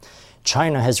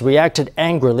China has reacted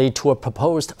angrily to a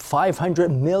proposed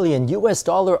 $500 million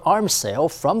arms sale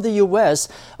from the U.S.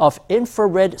 of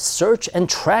infrared search and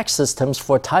track systems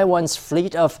for Taiwan's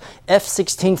fleet of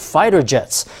F-16 fighter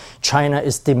jets. China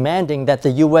is demanding that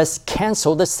the U.S.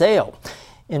 cancel the sale.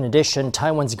 In addition,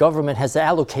 Taiwan's government has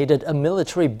allocated a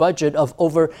military budget of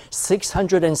over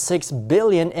 606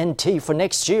 billion NT for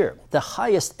next year, the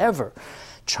highest ever.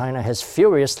 China has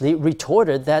furiously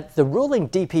retorted that the ruling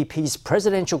DPP's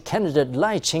presidential candidate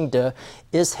Lai Ching-te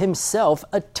is himself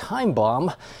a time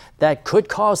bomb that could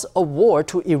cause a war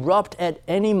to erupt at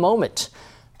any moment.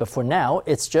 But for now,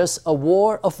 it's just a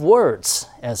war of words,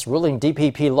 as ruling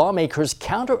DPP lawmakers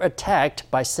counterattacked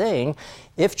by saying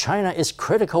if China is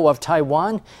critical of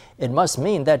Taiwan, it must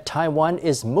mean that Taiwan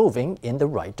is moving in the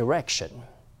right direction.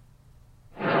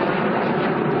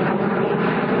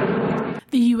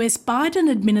 The US Biden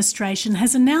administration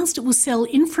has announced it will sell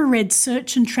infrared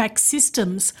search and track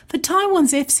systems for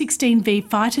Taiwan's F-16V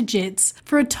fighter jets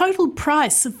for a total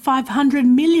price of $500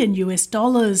 million,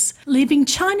 leaving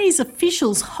Chinese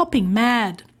officials hopping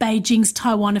mad. Beijing's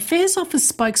Taiwan Affairs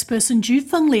Office spokesperson Zhu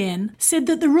Fenglian said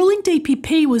that the ruling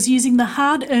DPP was using the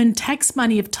hard-earned tax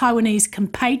money of Taiwanese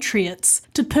compatriots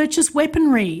to purchase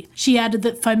weaponry. She added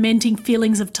that fomenting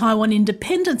feelings of Taiwan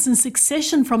independence and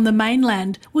succession from the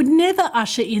mainland would never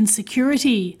usher in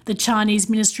security. The Chinese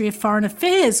Ministry of Foreign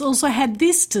Affairs also had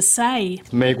this to say.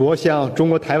 美国向中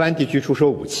国台湾地区出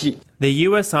售武器。 The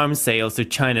U.S. arms sales to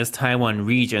China's Taiwan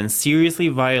region seriously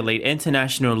violate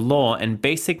international law and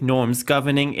basic norms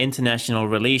governing international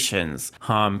relations,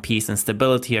 harm peace and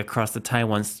stability across the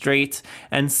Taiwan Strait,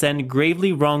 and send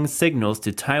gravely wrong signals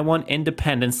to Taiwan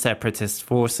independent separatist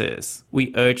forces.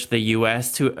 We urge the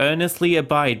U.S. to earnestly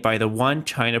abide by the One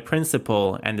China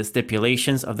principle and the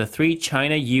stipulations of the 3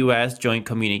 China-U.S. joint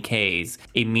communiques,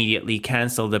 immediately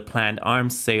cancel the planned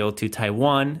arms sale to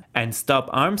Taiwan, and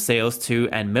stop arms sales to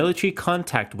and military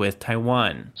contact with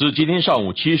Taiwan. 自今天上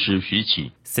午7时许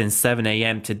起 Since 7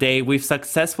 a.m. today, we've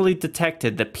successfully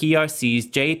detected the PRC's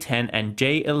J-10 and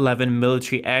J-11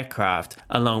 military aircraft,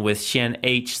 along with Xian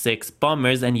H-6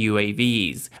 bombers and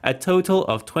UAVs. A total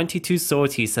of 22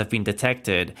 sorties have been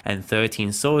detected, and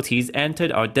 13 sorties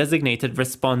entered our designated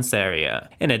response area.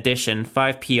 In addition,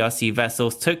 5 PRC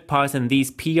vessels took part in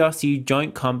these PRC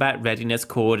Joint Combat Readiness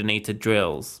Coordinated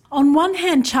drills. On one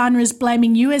hand, China is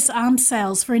blaming US arms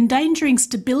sales for endangering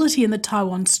stability in the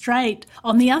Taiwan Strait.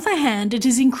 On the other hand, it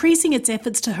is increasing its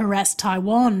efforts to harass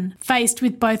Taiwan. Faced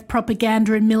with both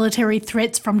propaganda and military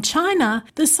threats from China,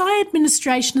 the Tsai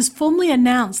administration has formally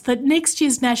announced that next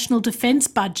year's national defence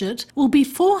budget will be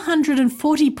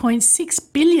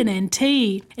 440.6 billion NT.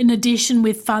 In addition,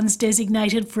 with funds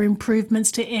designated for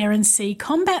improvements to air and sea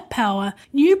combat power,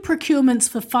 new procurements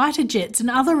for fighter jets and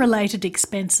other related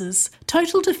expenses,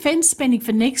 total defence spending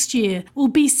for next year will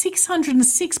be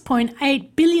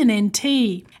 606.8 billion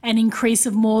NT, an increase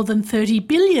of more than 30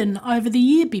 billion over the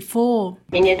year before.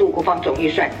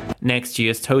 Next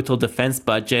year's total defense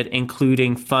budget,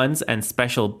 including funds and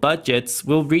special budgets,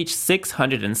 will reach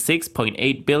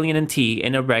 606.8 billion NT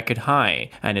in a record high,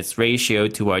 and its ratio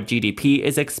to our GDP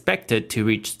is expected to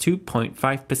reach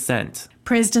 2.5%.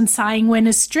 President Tsai Ing-wen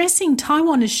is stressing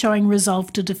Taiwan is showing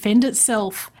resolve to defend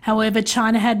itself. However,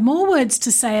 China had more words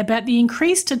to say about the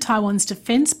increase to Taiwan's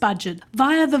defence budget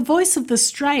via the Voice of the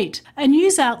Strait, a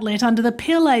news outlet under the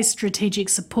PLA's Strategic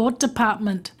Support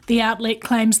Department. The outlet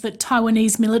claims that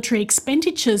Taiwanese military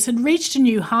expenditures had reached a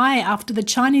new high after the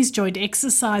Chinese joint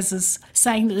exercises,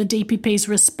 saying that the DPP's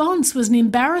response was an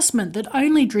embarrassment that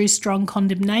only drew strong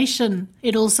condemnation.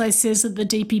 It also says that the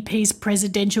DPP's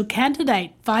presidential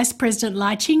candidate, Vice President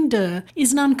Lai Ching-te,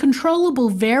 is an uncontrollable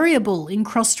variable in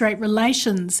cross-strait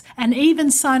relations and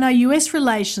even Sino-US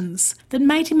relations that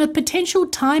made him a potential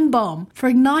time bomb for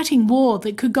igniting war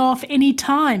that could go off any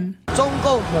time.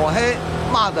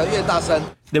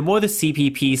 The more the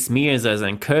CPP smears us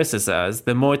and curses us,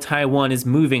 the more Taiwan is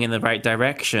moving in the right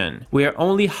direction. We are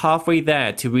only halfway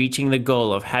there to reaching the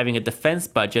goal of having a defense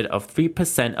budget of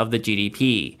 3% of the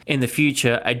GDP. In the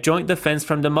future, a joint defense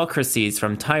from democracies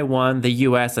from Taiwan, the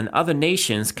US, and other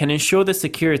nations can ensure the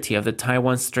security of the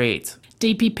Taiwan Strait.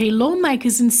 DPP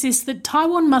lawmakers insist that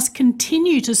Taiwan must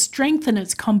continue to strengthen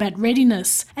its combat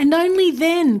readiness, and only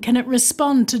then can it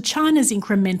respond to China's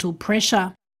incremental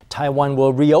pressure. Taiwan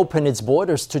will reopen its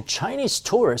borders to Chinese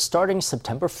tourists starting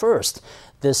September 1st.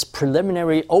 This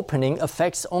preliminary opening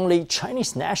affects only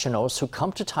Chinese nationals who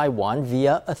come to Taiwan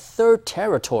via a third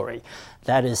territory.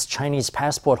 That is, Chinese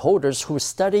passport holders who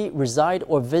study, reside,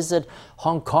 or visit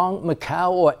Hong Kong,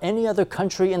 Macau, or any other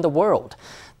country in the world.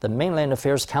 The Mainland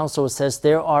Affairs Council says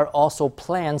there are also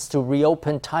plans to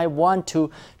reopen Taiwan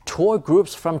to tour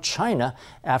groups from China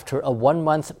after a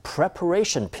one-month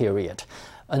preparation period.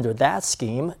 Under that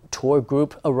scheme, tour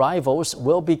group arrivals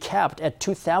will be capped at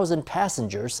 2,000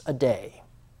 passengers a day.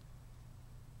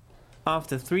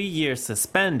 After 3 years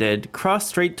suspended,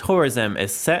 cross-strait tourism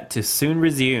is set to soon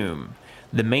resume.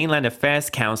 The Mainland Affairs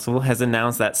Council has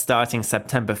announced that starting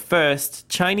September 1st,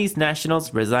 Chinese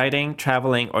nationals residing,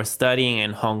 traveling, or studying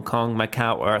in Hong Kong,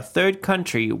 Macau, or a third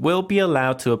country will be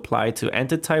allowed to apply to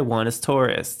enter Taiwan as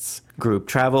tourists. Group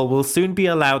travel will soon be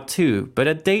allowed too, but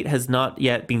a date has not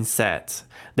yet been set.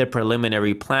 The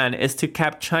preliminary plan is to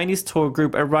cap Chinese tour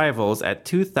group arrivals at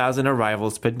 2,000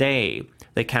 arrivals per day.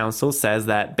 The council says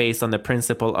that based on the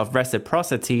principle of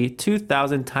reciprocity,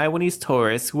 2,000 Taiwanese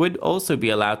tourists would also be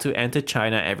allowed to enter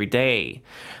China every day.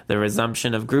 The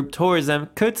resumption of group tourism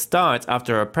could start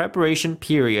after a preparation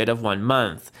period of 1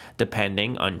 month,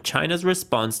 depending on China's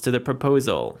response to the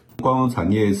proposal.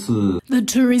 The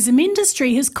tourism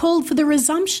industry has called for the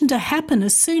resumption to happen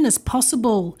as soon as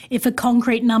possible. If a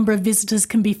concrete number of visitors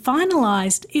can be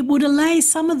finalised, it would allay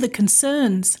some of the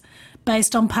concerns.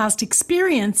 Based on past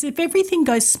experience, if everything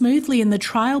goes smoothly in the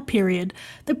trial period,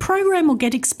 the program will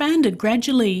get expanded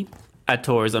gradually. A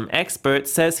tourism expert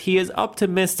says he is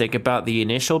optimistic about the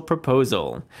initial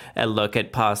proposal. A look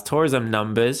at past tourism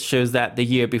numbers shows that the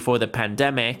year before the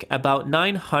pandemic, about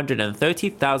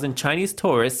 930,000 Chinese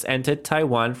tourists entered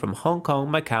Taiwan from Hong Kong,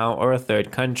 Macau, or a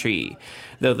third country.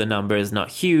 Though the number is not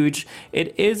huge,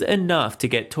 it is enough to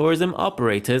get tourism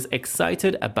operators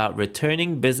excited about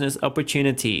returning business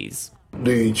opportunities.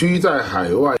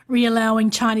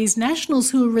 Re-allowing Chinese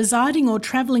nationals who are residing or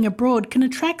travelling abroad can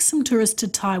attract some tourists to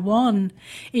Taiwan.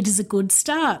 It is a good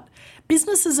start.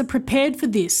 Businesses are prepared for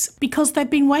this because they've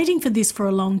been waiting for this for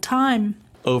a long time.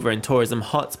 Over in tourism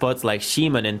hotspots like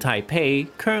Ximen and Taipei,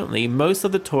 currently most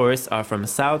of the tourists are from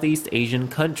Southeast Asian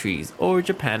countries or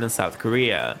Japan and South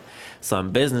Korea.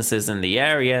 Some businesses in the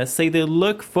area say they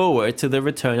look forward to the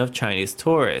return of Chinese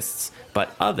tourists,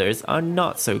 but others are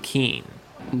not so keen.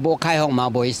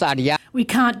 We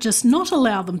can't just not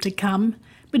allow them to come,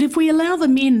 but if we allow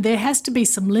them in, there has to be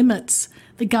some limits.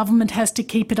 The government has to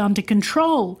keep it under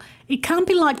control. It can't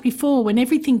be like before when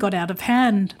everything got out of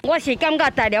hand.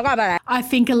 I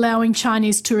think allowing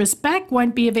Chinese tourists back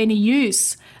won't be of any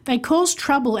use. They cause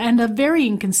trouble and are very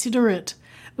inconsiderate.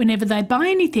 Whenever they buy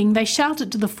anything, they shout it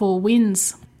to the four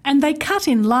winds. And they cut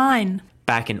in line.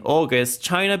 Back in August,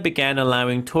 China began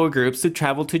allowing tour groups to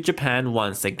travel to Japan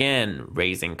once again,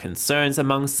 raising concerns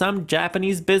among some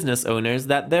Japanese business owners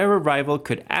that their arrival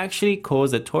could actually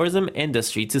cause the tourism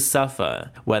industry to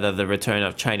suffer. Whether the return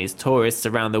of Chinese tourists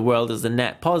around the world is a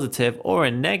net positive or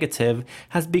a negative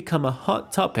has become a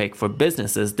hot topic for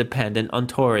businesses dependent on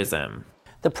tourism.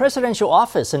 The presidential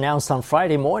office announced on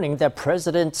Friday morning that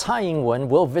President Tsai Ing-wen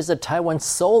will visit Taiwan's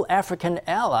sole African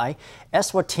ally,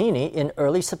 Eswatini, in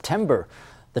early September.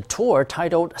 The tour,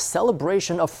 titled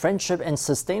Celebration of Friendship and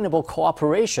Sustainable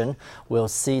Cooperation, will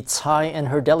see Tsai and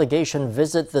her delegation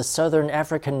visit the southern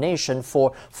African nation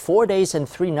for 4 days and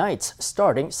 3 nights,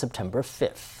 starting September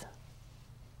 5th.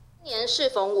 今年适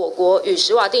逢我国与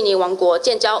史瓦蒂尼王国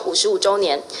建交55周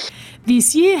年。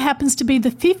 This year happens to be the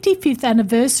 55th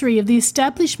anniversary of the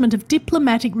establishment of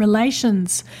diplomatic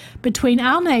relations between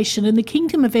our nation and the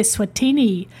Kingdom of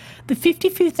Eswatini, the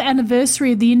 55th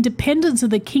anniversary of the independence of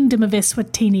the Kingdom of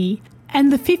Eswatini,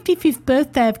 and the 55th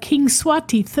birthday of King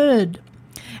Swati III.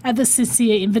 At the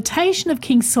sincere invitation of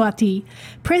King Swati,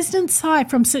 President Tsai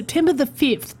from September the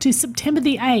 5th to September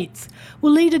the 8th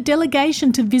will lead a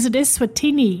delegation to visit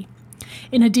Eswatini.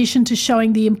 In addition to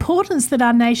showing the importance that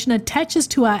our nation attaches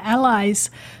to our allies,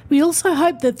 we also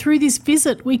hope that through this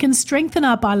visit we can strengthen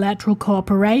our bilateral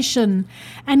cooperation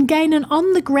and gain an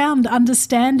on-the-ground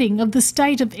understanding of the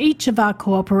state of each of our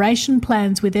cooperation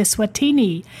plans with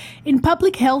Eswatini in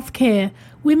public health care,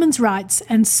 women's rights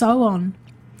and so on.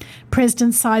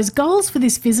 President Tsai's goals for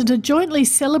this visit are jointly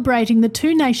celebrating the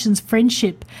two nations'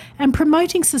 friendship and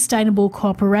promoting sustainable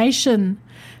cooperation.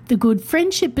 The good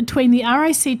friendship between the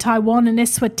ROC Taiwan and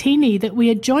Eswatini that we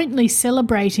are jointly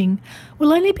celebrating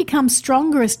will only become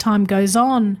stronger as time goes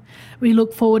on. We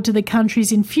look forward to the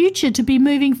countries in future to be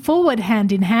moving forward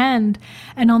hand in hand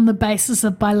and on the basis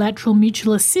of bilateral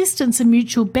mutual assistance and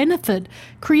mutual benefit,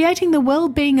 creating the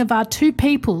well-being of our two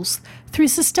peoples through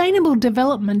sustainable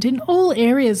development in all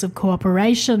areas of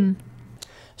cooperation.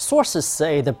 Sources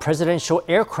say the presidential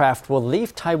aircraft will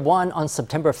leave Taiwan on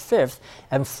September 5th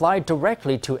and fly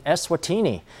directly to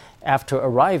Eswatini. After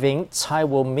arriving, Tsai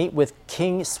will meet with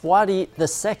King Swati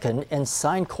II and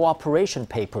sign cooperation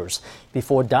papers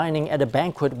before dining at a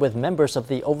banquet with members of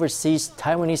the overseas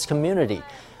Taiwanese community.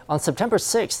 On September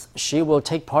 6th, she will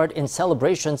take part in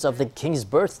celebrations of the king's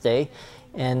birthday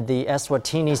and the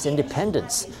Eswatini's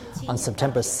independence. On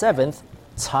September 7th,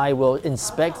 Tsai will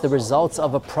inspect the results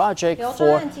of a project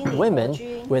for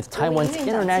women with Taiwan's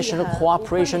International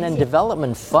Cooperation and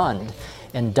Development Fund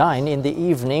and dine in the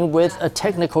evening with a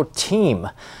technical team.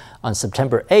 On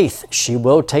September 8th, she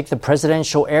will take the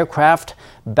presidential aircraft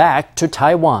back to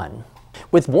Taiwan.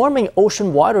 With warming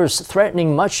ocean waters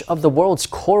threatening much of the world's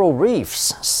coral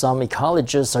reefs, some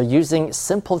ecologists are using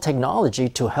simple technology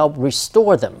to help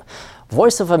restore them.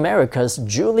 Voice of America's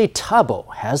Julie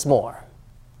Tabo has more.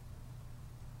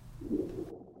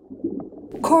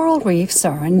 Coral reefs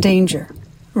are in danger.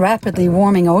 Rapidly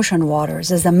warming ocean waters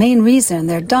is the main reason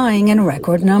they're dying in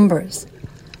record numbers.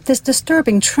 This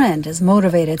disturbing trend has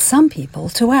motivated some people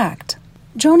to act.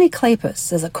 Joni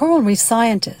Klapus is a coral reef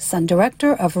scientist and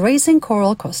director of Raising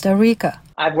Coral Costa Rica.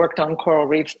 I've worked on coral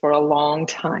reefs for a long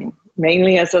time,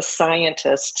 mainly as a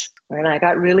scientist, and I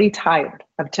got really tired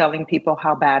of telling people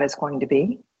how bad it's going to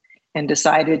be and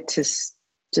decided to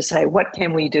say, what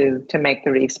can we do to make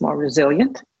the reefs more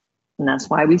resilient? And that's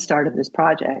why we started this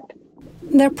project.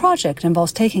 Their project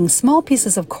involves taking small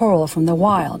pieces of coral from the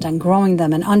wild and growing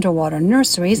them in underwater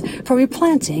nurseries for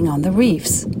replanting on the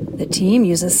reefs. The team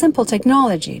uses simple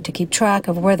technology to keep track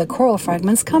of where the coral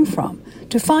fragments come from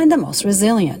to find the most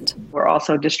resilient. We're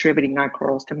also distributing our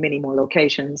corals to many more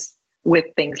locations with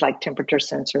things like temperature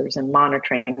sensors and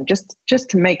monitoring, just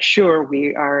to make sure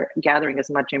we are gathering as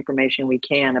much information we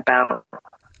can about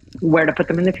where to put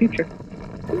them in the future.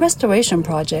 Restoration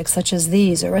projects such as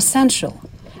these are essential.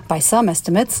 By some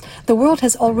estimates, the world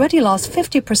has already lost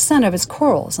 50% of its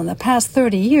corals in the past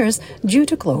 30 years due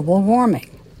to global warming.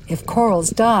 If corals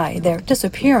die, their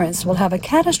disappearance will have a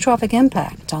catastrophic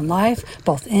impact on life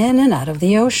both in and out of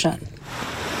the ocean.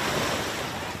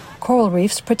 Coral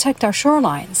reefs protect our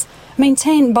shorelines,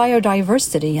 maintain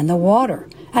biodiversity in the water,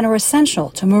 and are essential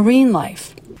to marine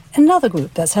life. Another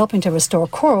group that's helping to restore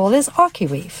coral is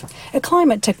ArchiReef, a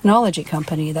climate technology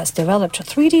company that's developed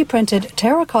 3D-printed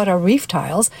terracotta reef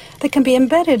tiles that can be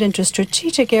embedded into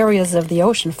strategic areas of the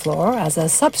ocean floor as a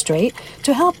substrate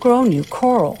to help grow new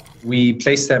coral. We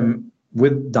place them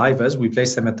with divers, we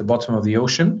place them at the bottom of the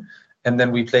ocean, and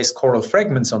then we place coral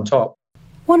fragments on top.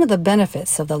 One of the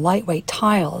benefits of the lightweight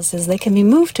tiles is they can be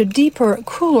moved to deeper,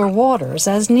 cooler waters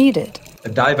as needed. A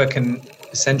diver can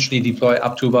essentially deploy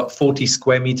up to about 40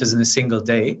 square meters in a single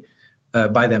day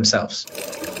by themselves.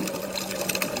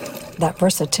 That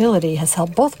versatility has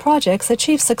helped both projects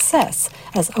achieve success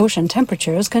as ocean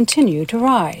temperatures continue to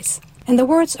rise. In the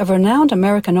words of renowned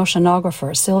American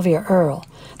oceanographer Sylvia Earle,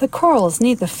 the corals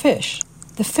need the fish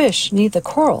need the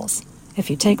corals. If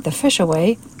you take the fish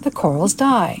away, the corals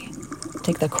die.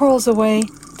 Take the corals away,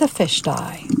 the fish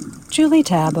die. Julie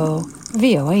Tabo,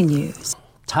 VOA News.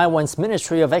 Taiwan's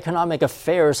Ministry of Economic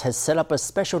Affairs has set up a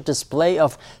special display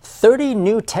of 30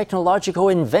 new technological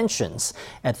inventions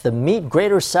at the Meet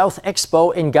Greater South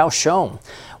Expo in Kaohsiung.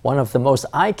 One of the most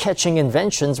eye-catching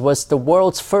inventions was the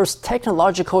world's first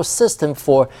technological system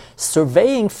for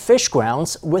surveying fish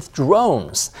grounds with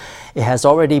drones. It has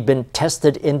already been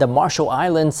tested in the Marshall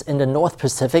Islands in the North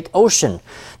Pacific Ocean.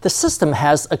 The system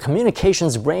has a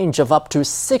communications range of up to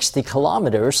 60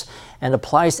 kilometers and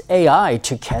applies AI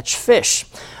to catch fish.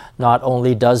 Not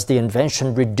only does the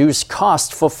invention reduce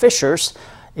cost for fishers,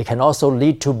 it can also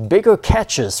lead to bigger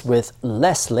catches with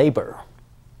less labor.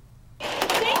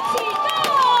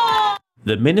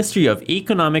 The Ministry of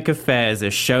Economic Affairs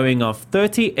is showing off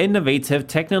 30 innovative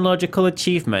technological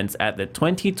achievements at the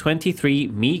 2023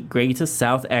 Meet Greater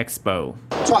South Expo.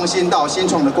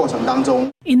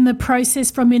 In the process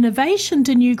from innovation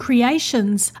to new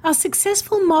creations, our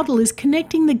successful model is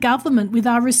connecting the government with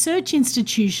our research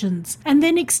institutions and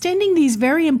then extending these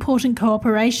very important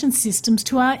cooperation systems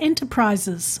to our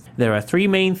enterprises. There are three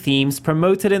main themes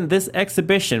promoted in this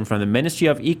exhibition from the Ministry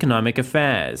of Economic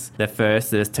Affairs. The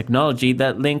first is technology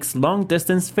that links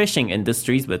long-distance fishing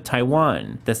industries with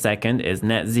Taiwan. The second is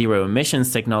net zero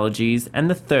emissions technologies, and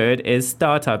the third is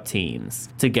startup teams.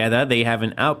 Together, they have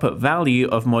an output value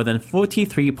of more than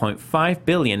 43.5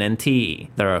 billion NT.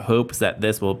 There are hopes that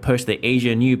this will push the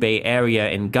Asia New Bay area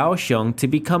in Kaohsiung to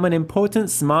become an important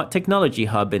smart technology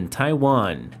hub in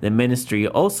Taiwan. The ministry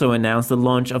also announced the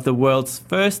launch of the world's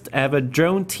first ever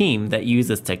drone team that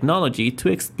uses technology to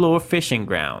explore fishing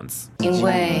grounds.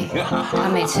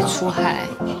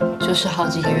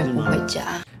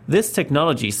 This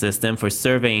technology system for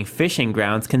surveying fishing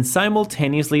grounds can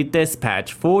simultaneously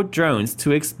dispatch 4 drones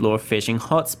to explore fishing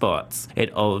hotspots.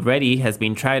 It already has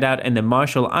been tried out in the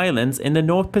Marshall Islands in the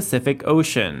North Pacific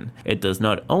Ocean. It does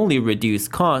not only reduce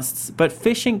costs, but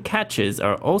fishing catches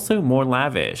are also more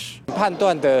lavish.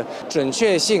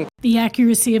 The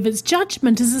accuracy of its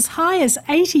judgment is as high as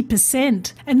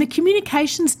 80%, and the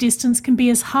communications distance can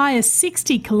be as high as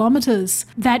 60 kilometres.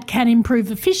 That can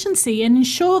improve efficiency and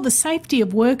ensure the safety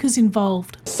of workers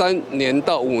involved.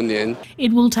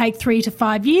 It will take 3 to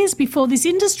 5 years before this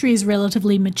industry is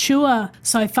relatively mature.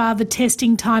 So far, the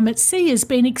testing time at sea has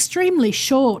been extremely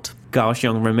short.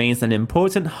 Kaohsiung remains an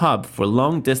important hub for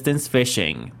long-distance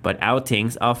fishing, but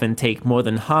outings often take more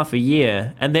than half a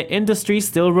year, and the industry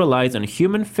still relies on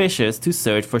human fishers to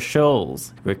search for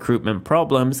shoals. Recruitment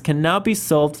problems can now be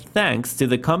solved thanks to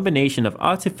the combination of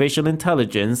artificial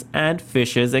intelligence and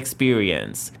fishers'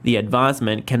 experience. The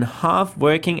advancement can halve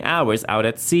working hours out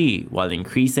at sea while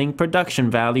increasing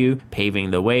production value,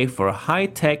 paving the way for a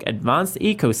high-tech advanced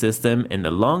ecosystem in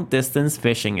the long-distance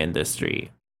fishing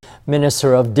industry.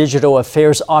 Minister of Digital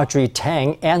Affairs Audrey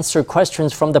Tang answered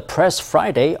questions from the press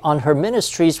Friday on her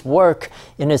ministry's work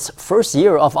in its first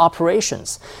year of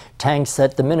operations. Tang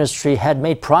said the ministry had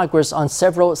made progress on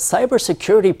several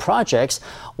cybersecurity projects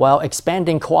while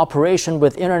expanding cooperation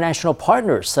with international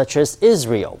partners such as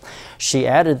Israel. She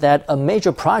added that a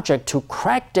major project to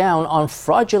crack down on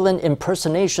fraudulent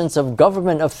impersonations of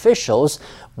government officials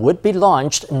would be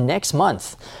launched next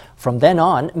month. From then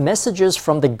on, messages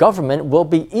from the government will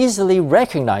be easily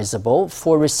recognizable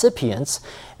for recipients,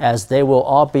 as they will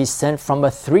all be sent from a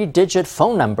 3-digit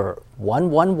phone number,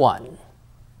 111.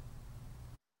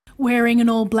 Wearing an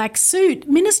all-black suit,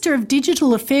 Minister of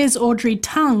Digital Affairs Audrey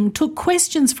Tang took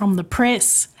questions from the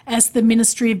press. As the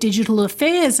Ministry of Digital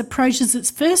Affairs approaches its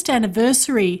first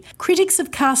anniversary, critics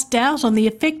have cast doubt on the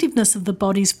effectiveness of the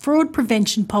body's fraud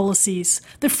prevention policies,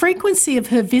 the frequency of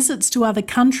her visits to other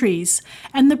countries,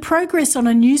 and the progress on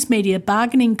a news media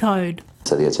bargaining code.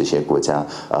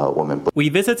 We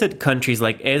visited countries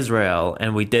like Israel,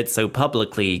 and we did so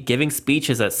publicly, giving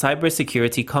speeches at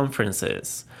cybersecurity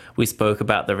conferences. We spoke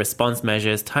about the response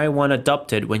measures Taiwan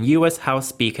adopted when U.S. House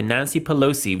Speaker Nancy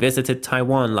Pelosi visited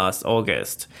Taiwan last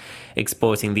August.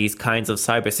 Exporting these kinds of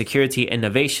cybersecurity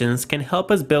innovations can help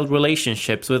us build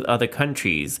relationships with other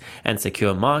countries and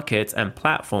secure markets and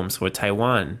platforms for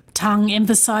Taiwan. Tang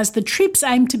emphasised the trips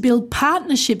aim to build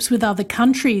partnerships with other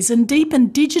countries and deepen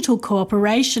digital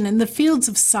cooperation in the fields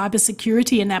of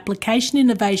cybersecurity and application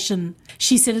innovation.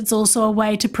 She said it's also a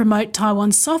way to promote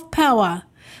Taiwan's soft power.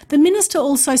 The minister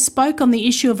also spoke on the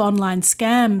issue of online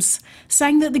scams,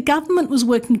 saying that the government was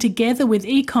working together with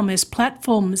e-commerce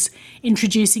platforms,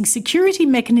 introducing security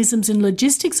mechanisms in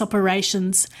logistics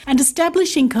operations, and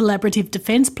establishing collaborative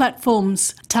defence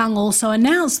platforms. Tang also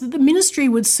announced that the ministry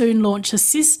would soon launch a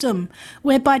system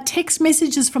whereby text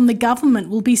messages from the government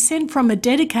will be sent from a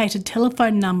dedicated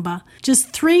telephone number,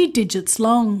 just 3 digits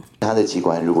long.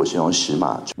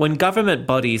 When government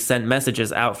bodies send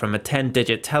messages out from a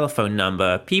 10-digit telephone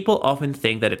number, people often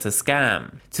think that it's a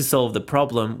scam. To solve the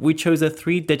problem, we chose a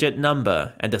 3-digit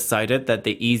number and decided that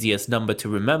the easiest number to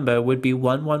remember would be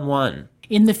 111.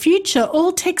 In the future,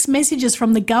 all text messages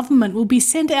from the government will be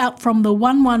sent out from the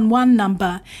 111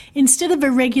 number instead of a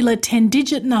regular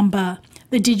 10-digit number.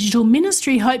 The Digital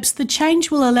Ministry hopes the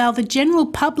change will allow the general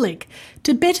public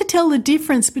to better tell the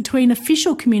difference between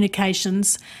official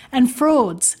communications and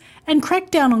frauds and crack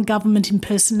down on government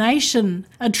impersonation.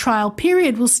 A trial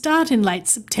period will start in late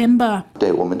September.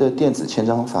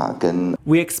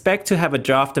 We expect to have a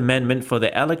draft amendment for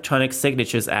the Electronic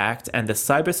Signatures Act and the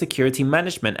Cybersecurity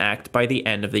Management Act by the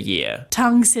end of the year.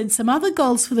 Tang said some other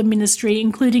goals for the ministry,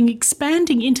 including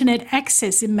expanding internet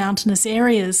access in mountainous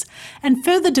areas and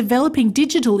further developing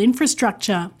digital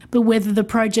infrastructure. But whether the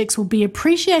projects will be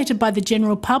appreciated by the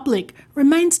general public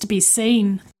remains to be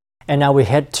seen. And now we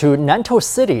head to Nantou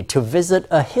City to visit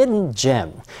a hidden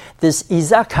gem. This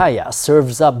izakaya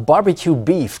serves up barbecue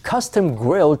beef custom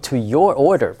grilled to your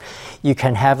order. You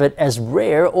can have it as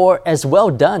rare or as well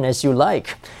done as you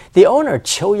like. The owner,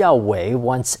 Cho Yao Wei,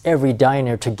 wants every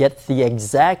diner to get the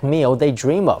exact meal they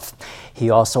dream of. He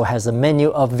also has a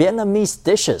menu of Vietnamese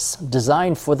dishes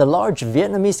designed for the large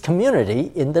Vietnamese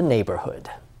community in the neighborhood.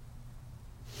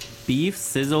 Beef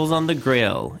sizzles on the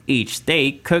grill. Each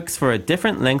steak cooks for a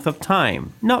different length of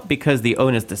time, not because the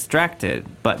owner's distracted,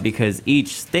 but because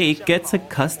each steak gets a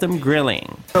custom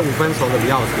grilling.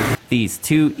 These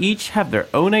two each have their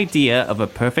own idea of a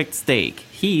perfect steak.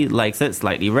 He likes it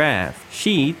slightly rare.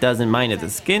 She doesn't mind if the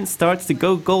skin starts to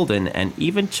go golden and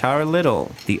even char a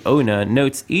little. The owner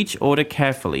notes each order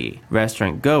carefully.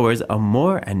 Restaurant goers are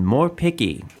more and more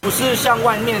picky.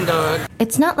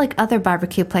 It's not like other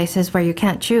barbecue places where you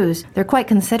can't choose. They're quite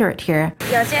considerate here.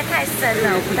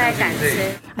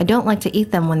 I don't like to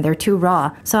eat them when they're too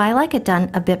raw, so I like it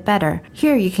done a bit better.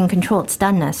 Here you can control its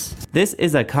doneness. This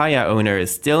izakaya owner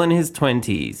is still in his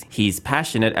 20s. He's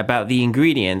passionate about the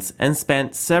ingredients and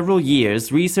spent several years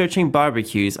researching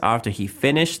barbecues after he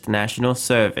finished national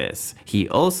service. He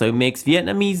also makes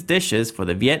Vietnamese dishes for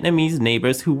the Vietnamese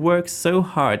neighbors who work so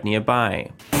hard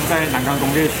nearby.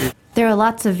 There are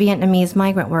lots of Vietnamese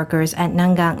migrant workers at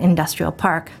Nangang Industrial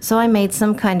Park, so I made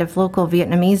some kind of local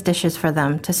Vietnamese dishes for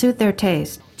them to suit their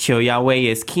taste. Chiu Yawei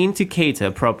is keen to cater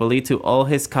properly to all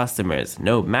his customers,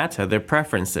 no matter their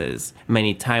preferences.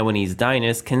 Many Taiwanese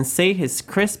diners can say his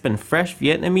crisp and fresh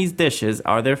Vietnamese dishes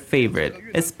are their favorite,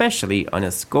 especially on a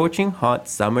scorching hot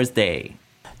summer's day.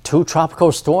 2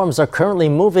 tropical storms are currently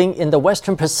moving in the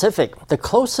western Pacific. The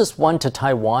closest one to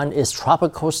Taiwan is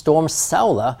Tropical Storm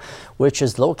Saola, which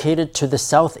is located to the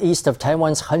southeast of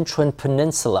Taiwan's Hunchun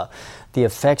Peninsula. The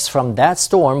effects from that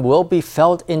storm will be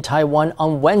felt in Taiwan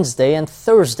on Wednesday and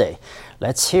Thursday.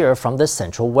 Let's hear from the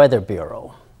Central Weather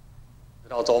Bureau.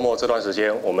 到周末这段时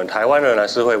间，我们台湾仍然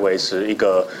是会维持一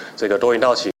个多云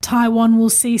到晴。 Taiwan will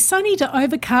see sunny to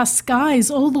overcast skies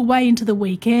all the way into the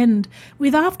weekend,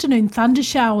 with afternoon thunder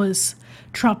showers.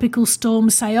 Tropical storm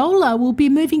Saola will be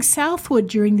moving southward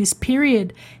during this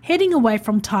period, heading away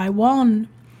from Taiwan.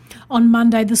 On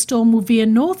Monday, the storm will veer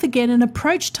north again and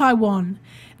approach Taiwan.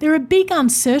 There are big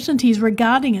uncertainties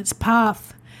regarding its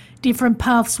path. Different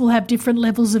paths will have different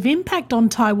levels of impact on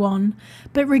Taiwan,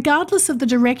 but regardless of the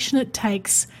direction it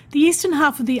takes, the eastern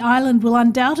half of the island will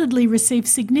undoubtedly receive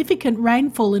significant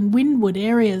rainfall in windward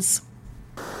areas.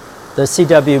 The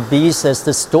CWB says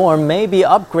the storm may be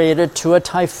upgraded to a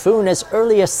typhoon as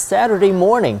early as Saturday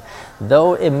morning.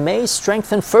 Though it may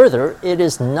strengthen further, it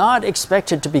is not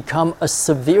expected to become a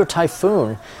severe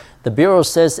typhoon. The Bureau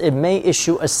says it may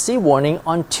issue a sea warning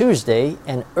on Tuesday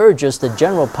and urges the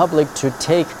general public to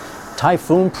take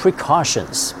typhoon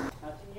precautions.